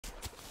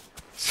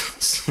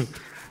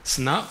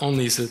So not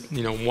only is it,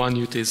 one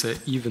Yuta is an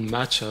even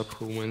matchup,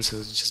 who wins will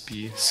just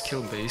be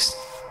skill based.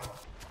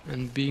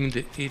 And being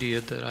the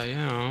idiot that I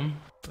am,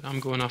 but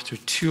I'm going after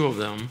two of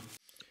them.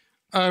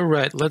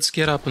 Alright, let's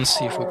get up and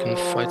see if we can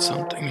fight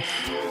something.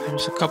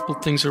 There's a couple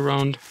things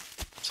around.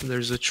 So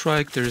there's a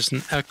trike, there's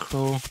an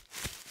acro,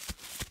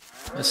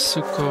 a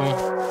suko.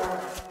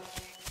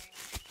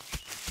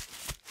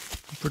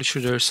 I'm pretty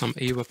sure there are some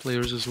Ava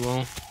players as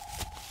well.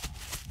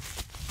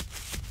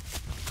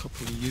 A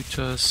couple of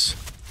Yutas.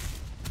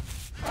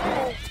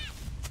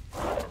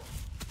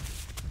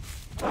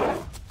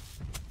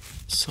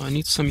 So I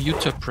need some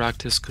Yuta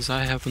practice, because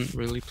I haven't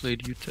really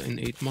played Yuta in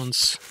 8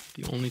 months.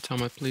 The only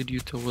time I played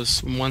Yuta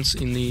was once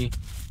in the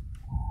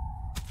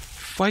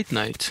fight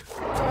night.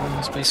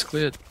 That's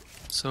basically it.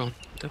 So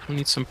definitely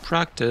need some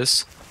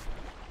practice.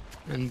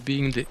 And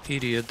being the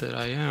idiot that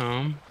I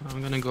am,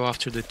 I'm gonna go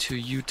after the two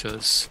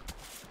Yutas.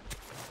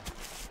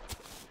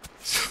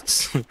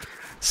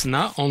 So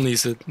not only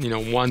is it,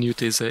 one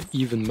Yuta is an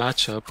even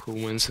matchup, who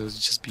wins will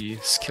just be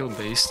skill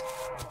based,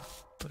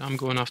 but I'm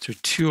going after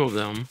two of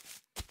them.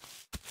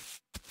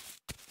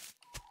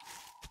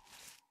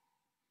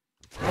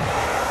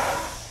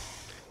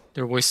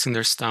 They're wasting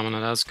their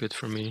stamina, that's good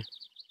for me.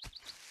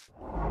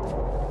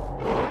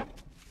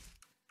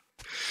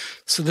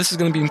 So this is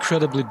going to be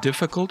incredibly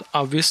difficult,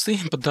 obviously,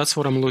 but that's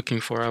what I'm looking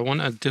for. I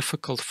want a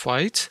difficult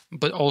fight,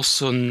 but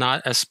also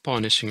not as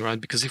punishing, right?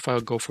 Because if I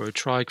go for a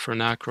trike, for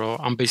an acro,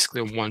 I'm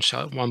basically a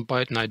one-shot, one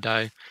bite and I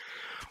die.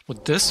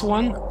 With this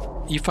one,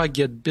 if I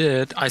get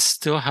bit, I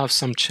still have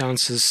some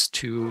chances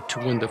to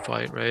win the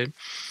fight, right?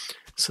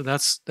 So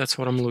that's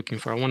what I'm looking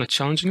for. I want a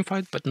challenging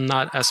fight, but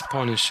not as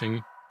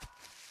punishing.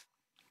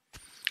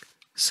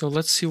 So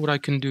let's see what I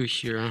can do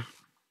here.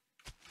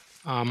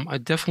 I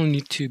definitely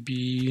need to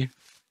be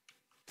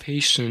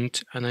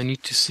patient, and I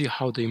need to see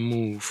how they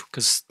move,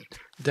 because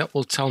that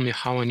will tell me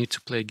how I need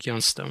to play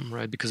against them,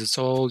 right? Because it's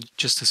all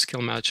just a skill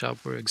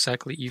matchup. We're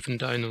exactly even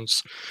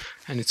dinos,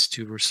 and it's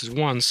 2 versus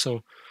 1.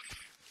 So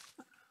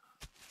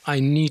I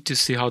need to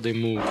see how they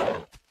move,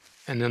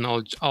 and then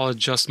I'll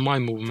adjust my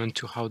movement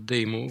to how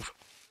they move.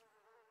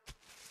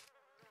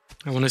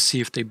 I want to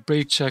see if they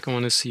brake check. I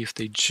want to see if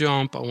they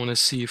jump. I want to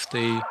see if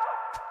they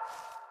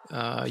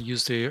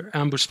use their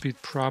ambush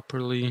speed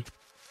properly.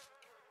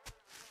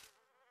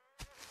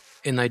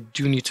 And I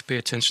do need to pay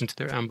attention to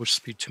their ambush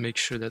speed to make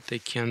sure that they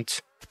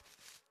can't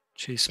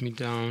chase me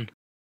down.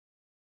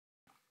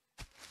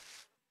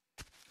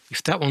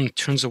 If that one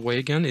turns away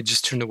again, it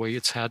just turned away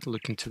its head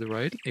looking to the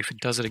right. If it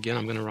does it again,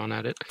 I'm going to run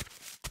at it.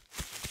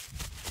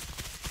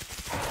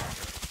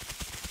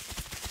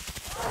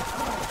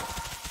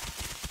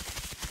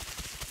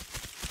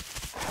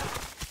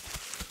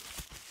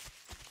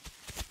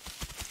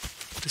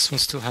 This one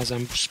still has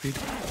ambush speed.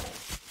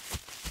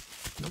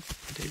 Nope,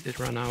 they did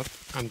run out.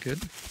 I'm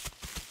good.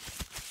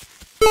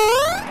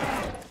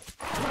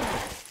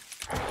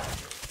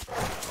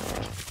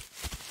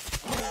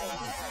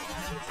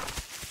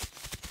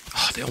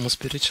 Oh, they almost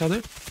bit each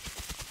other.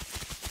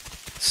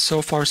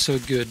 So far, so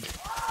good.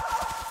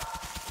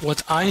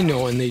 What I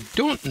know and they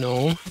don't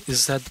know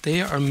is that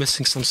they are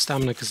missing some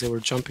stamina because they were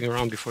jumping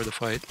around before the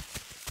fight.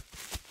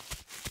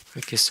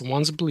 Okay, so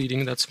one's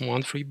bleeding. That's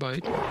one free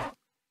bite.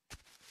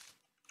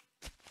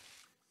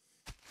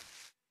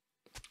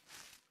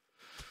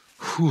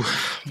 Whew,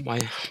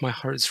 my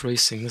heart is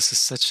racing. This is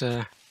such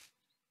a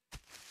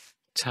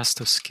test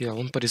of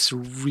skill, but it's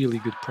really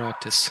good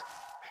practice.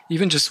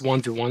 Even just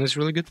 1v1 is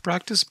really good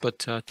practice, but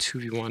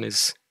 2v1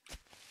 is...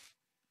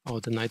 Oh,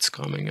 the night's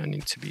coming. I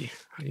need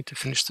to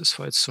finish this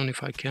fight soon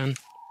if I can.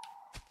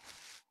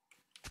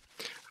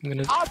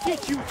 I'll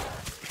get you.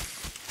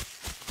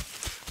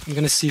 I'm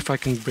gonna see if I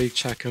can brake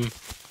check him.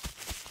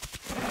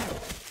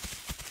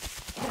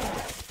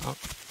 Oh,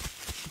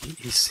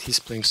 he's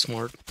playing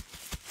smart.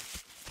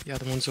 The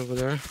other one's over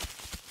there.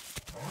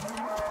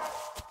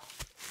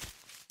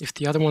 If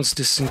the other one's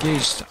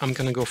disengaged, I'm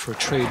gonna go for a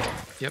trade.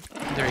 Yep,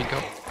 there you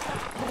go.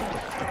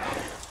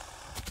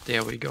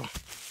 There we go.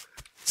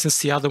 Since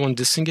the other one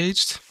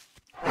disengaged,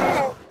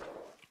 I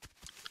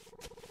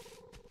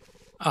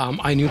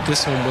knew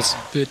this one was a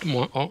bit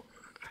more... Oh,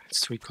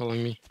 it's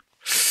recalling me.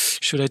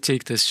 Should I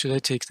take this? Should I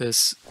take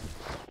this?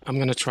 I'm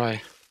gonna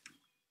try.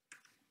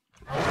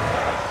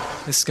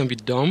 This is gonna be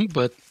dumb,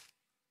 but...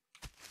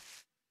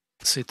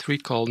 So it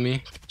recalled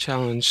me.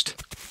 Challenged.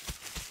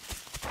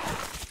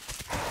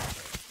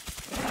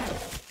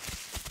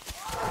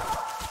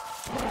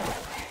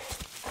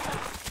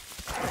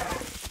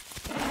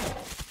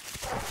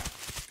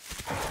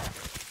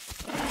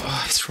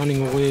 Oh, it's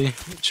running away,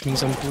 which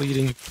means I'm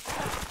bleeding.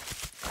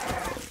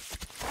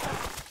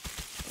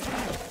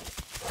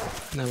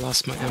 And I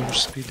lost my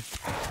ambush speed.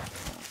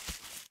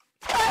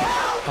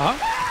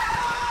 Ah?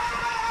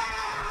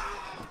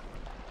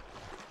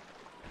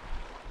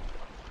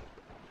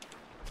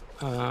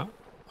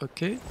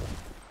 Okay.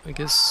 I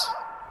guess...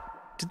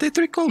 Did they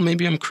recall?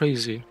 Maybe I'm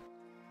crazy.